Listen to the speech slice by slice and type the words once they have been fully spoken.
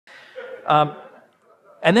And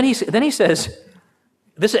then he says,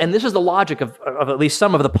 this is the logic of at least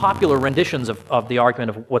some of the popular renditions of the argument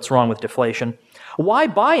of what's wrong with deflation. Why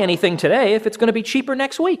buy anything today if it's going to be cheaper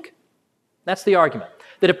next week? That's the argument.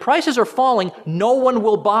 That if prices are falling, no one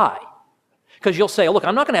will buy. Because you'll say, look,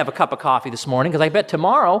 I'm not going to have a cup of coffee this morning because I bet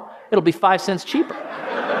tomorrow it'll be 5 cents cheaper.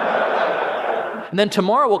 And then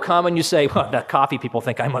tomorrow will come and you say, well, that coffee people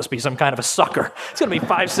think I must be some kind of a sucker. It's going to be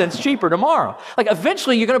 5 cents cheaper tomorrow. Like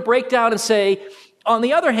eventually you're going to break down and say, on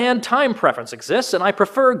the other hand, time preference exists, and I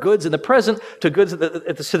prefer goods in the present to goods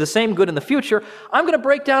to the same good in the future. I'm going to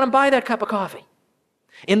break down and buy that cup of coffee.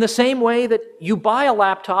 In the same way that you buy a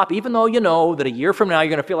laptop, even though you know that a year from now you're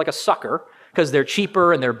going to feel like a sucker because they're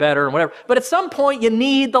cheaper and they're better and whatever. But at some point you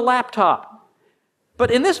need the laptop.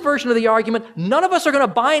 But in this version of the argument, none of us are going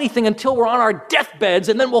to buy anything until we're on our deathbeds,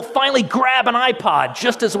 and then we'll finally grab an iPod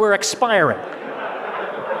just as we're expiring.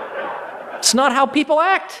 It's not how people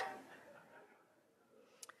act.